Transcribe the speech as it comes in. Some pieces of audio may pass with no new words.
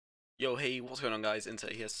Yo, hey, what's going on guys, Inter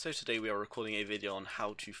here. So today we are recording a video on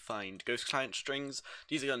how to find Ghost client strings.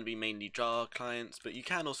 These are going to be mainly jar clients, but you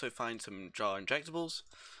can also find some jar injectables.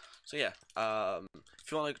 So yeah,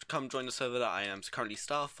 if you want to come join the server that I am currently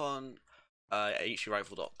staff on, at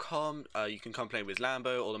hrifle.com, you can come play with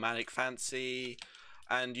Lambo, Automatic, Fancy,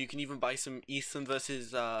 and you can even buy some Ethan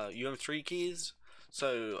versus UM3 keys.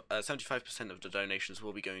 So 75% of the donations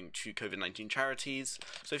will be going to COVID-19 charities.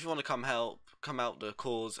 So if you want to come help, come out the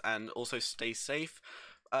cause, and also stay safe.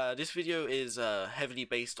 This video is heavily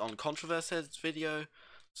based on Controverse's video.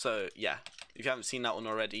 So yeah, if you haven't seen that one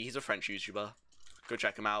already, he's a French YouTuber. Go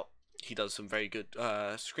check him out. He does some very good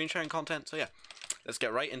screen sharing content. So yeah, let's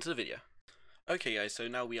get right into the video. Okay guys, so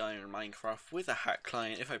now we are in Minecraft with a hack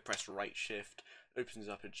client. If I press right shift, it opens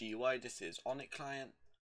up a GUI. This is Onyx client.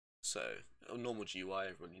 So a normal GUI,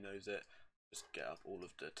 everybody knows it. Just get up all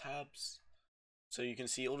of the tabs. So you can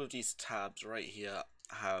see all of these tabs right here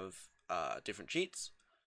have different cheats.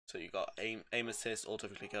 So you got aim assist, auto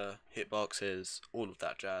clicker, hitboxes, all of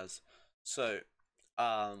that jazz. So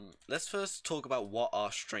let's first talk about what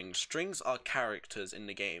are strings. Strings are characters in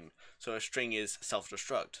the game. So a string is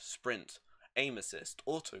self-destruct, sprint, aim assist,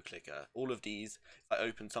 auto clicker, all of these. If I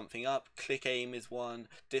open something up, click aim is one,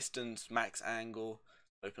 distance, max angle,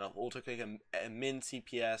 open up auto clicker, min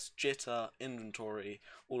CPS, jitter, inventory,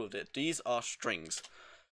 all of it. These are strings.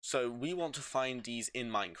 So we want to find these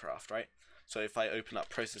in Minecraft, right? So if I open up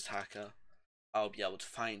Process Hacker, I'll be able to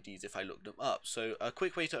find these if I look them up. So a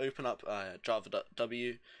quick way to open up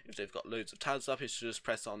Java.w, if they've got loads of tabs up, is to just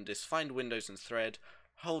press on this Find Windows and Thread,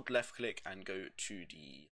 hold left click and go to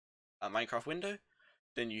the Minecraft window.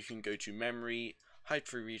 Then you can go to Memory, Hide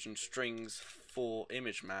Free Region Strings for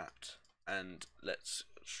Image Mapped, and let's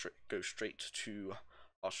go straight to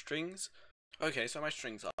our strings. Okay, so my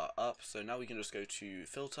strings are up, so now we can just go to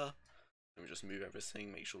Filter. Let me just move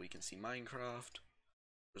everything, make sure we can see Minecraft.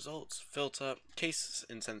 Results, filter, case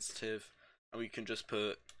insensitive, and we can just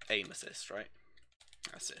put aim assist, right?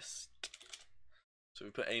 Assist. So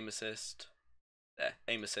we put aim assist, there,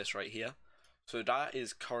 aim assist right here. So that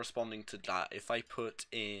is corresponding to that. If I put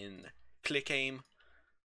in click aim,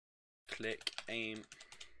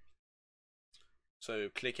 so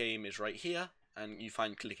click aim is right here, and you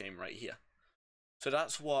find click aim right here. So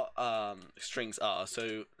that's what strings are.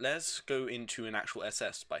 So let's go into an actual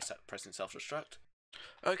SS by pressing self-destruct.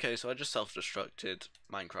 Okay, so I just self-destructed.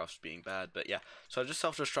 Minecraft's being bad, but yeah. So I just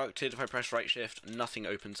self-destructed. If I press right shift, nothing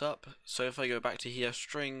opens up. So if I go back to here,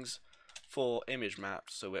 strings for image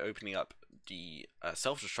maps, so we're opening up the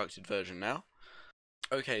self-destructed version now.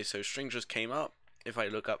 Okay, so string just came up. If I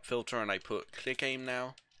look up filter and I put click aim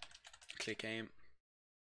now, click aim,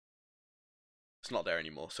 it's not there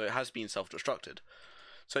anymore, so it has been self-destructed.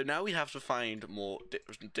 So now we have to find more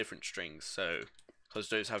different strings, so because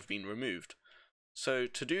those have been removed. So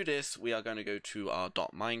to do this, we are going to go to our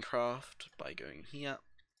 .minecraft by going here,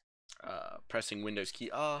 pressing Windows key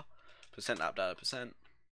R, %appdata%,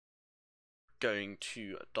 going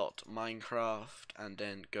to .minecraft, and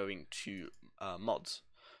then going to mods.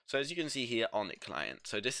 So as you can see here, Onyx client.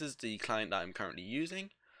 So this is the client that I'm currently using.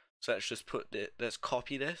 So let's just let's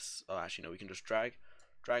copy this. Oh, actually no, we can just drag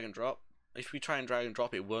and drop. If we try and drag and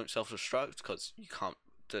drop, it won't self-destruct because you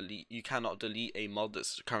cannot delete a mod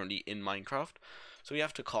that's currently in Minecraft. So we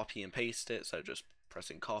have to copy and paste it. So just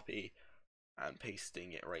pressing copy and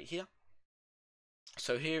pasting it right here.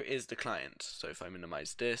 So here is the client. So if I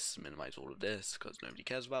minimize this, minimize all of this because nobody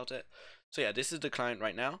cares about it. So yeah, this is the client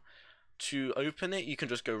right now. To open it, you can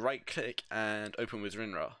just go right click and open with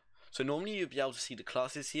WinRAR. So normally you'd be able to see the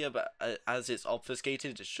classes here, but as it's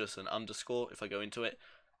obfuscated, it's just an underscore. If I go into it,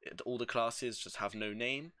 all the classes just have no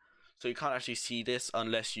name. So you can't actually see this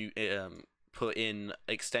unless you put in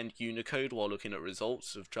extend Unicode while looking at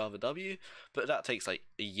results of Java W, but that takes like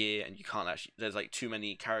a year and you can't actually, there's like too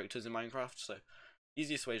many characters in Minecraft. So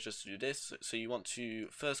easiest way is just to do this. So you want to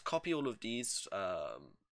first copy all of these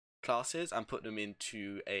classes and put them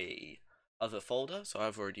into a other folder. So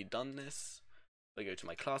I've already done this. I go to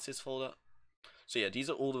my classes folder. So yeah, these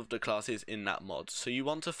are all of the classes in that mod. So you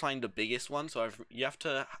want to find the biggest one. So you have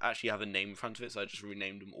to actually have a name in front of it. So I just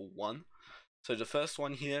renamed them all 1. So the first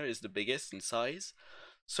one here is the biggest in size.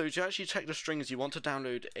 So to actually check the strings, you want to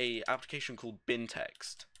download a application called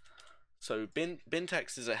Bintext. So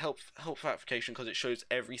Bintext is a helpful application because it shows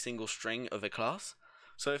every single string of a class.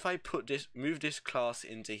 So if I move this class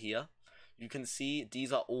into here, you can see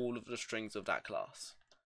these are all of the strings of that class.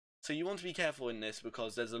 So you want to be careful in this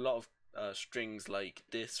because there's a lot of strings like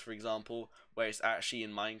this, for example, where it's actually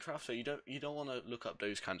in Minecraft. So you don't want to look up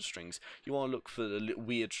those kind of strings. You want to look for the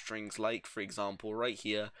weird strings, like for example right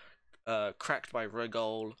here, cracked by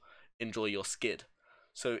Regol enjoy your skid.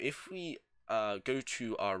 So if we go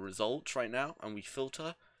to our results right now and we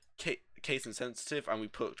filter case insensitive and we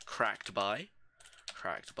put cracked by,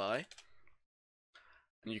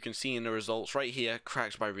 and you can see in the results right here,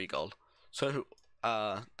 cracked by Regal. So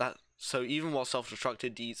so even while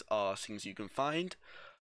self-destructed, these are things you can find.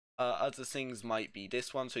 Other things might be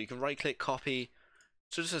this one, so you can right click copy,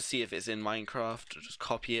 so just to see if it's in Minecraft, just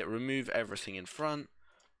copy it, remove everything in front.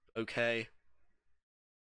 Okay,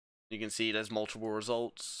 you can see there's multiple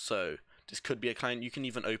results, so this could be a client. You can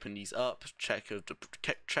even open these up, check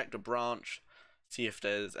the branch, see if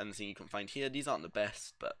there's anything you can find here. These aren't the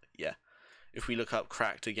best, but yeah. If we look up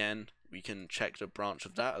cracked again, we can check the branch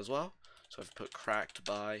of that as well. So I've put cracked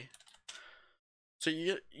by. So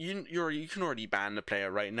you can already ban the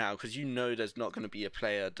player right now, because you know there's not going to be a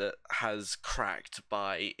player that has cracked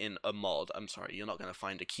by in a mod. I'm sorry, you're not going to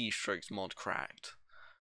find a keystrokes mod cracked.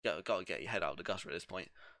 Gotta get your head out of the gutter at this point.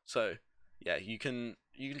 So yeah, you can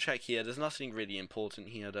check here. There's nothing really important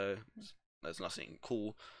here though. There's nothing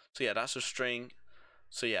cool. So yeah, that's a string.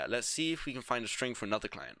 So yeah, let's see if we can find a string for another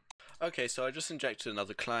client. Okay, so I just injected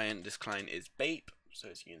another client. This client is Bape, so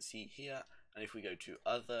as you can see here. And if we go to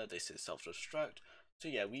other, this is self-destruct. So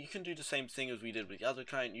yeah, we can do the same thing as we did with the other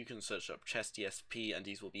client. You can search up chest DSP and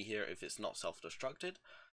these will be here if it's not self-destructed.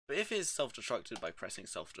 But if it's self-destructed, by pressing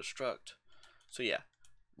self-destruct. So yeah,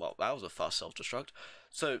 well, that was a fast self-destruct.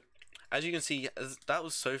 So as you can see, that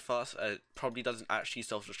was so fast, it probably doesn't actually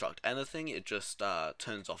self-destruct anything. It just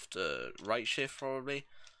turns off the right shift probably.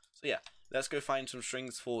 So yeah, let's go find some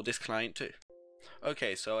strings for this client too.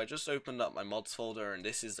 Okay, so I just opened up my mods folder and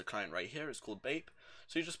this is the client right here. It's called Bape.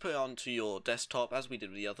 So you just put it onto your desktop as we did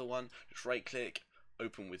with the other one. Just right click,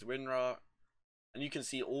 open with WinRAR, and you can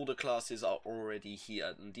see all the classes are already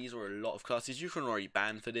here. And these are a lot of classes. You can already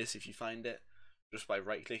ban for this if you find it, just by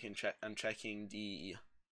right clicking and checking the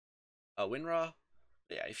WinRAR.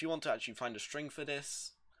 But yeah, if you want to actually find a string for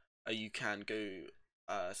this, you can go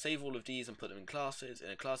save all of these and put them in classes,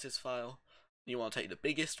 in a classes file. You want to take the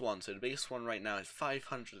biggest one, so the biggest one right now is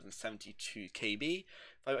 572 KB.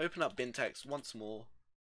 If I open up bintext once more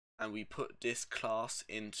and we put this class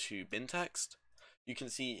into bintext, you can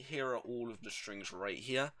see here are all of the strings right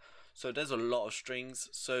here. So there's a lot of strings,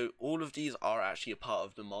 so all of these are actually a part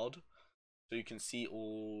of the mod. So you can see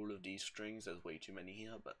all of these strings. There's way too many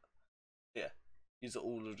here, but yeah, these are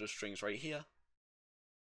all of the strings right here.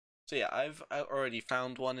 So yeah, I've already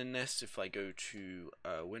found one in this. If I go to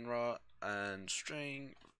WinRAR and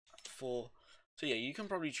string 4, so yeah, you can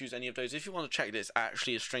probably choose any of those. If you want to check this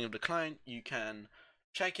actually a string of the client, you can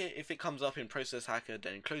check it. If it comes up in Process Hacker,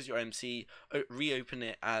 then close your MC, reopen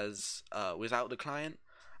it as without the client,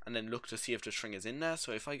 and then look to see if the string is in there.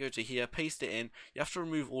 So if I go to here, paste it in, you have to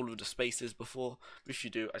remove all of the spaces before. If you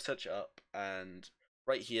do, I search it up, and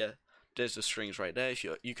right here, there's the strings right there. If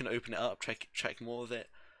you can open it up, check more of it.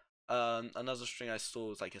 Another string I saw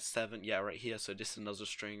was like a 7, yeah, right here. So this is another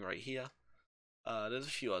string right here. There's a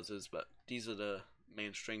few others, but these are the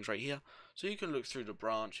main strings right here. So you can look through the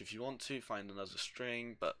branch if you want to find another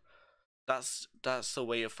string, but that's a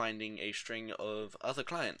way of finding a string of other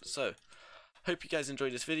clients. So hope you guys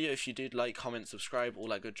enjoyed this video. If you did, like, comment, subscribe, all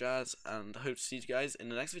that good jazz, and hope to see you guys in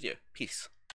the next video. Peace.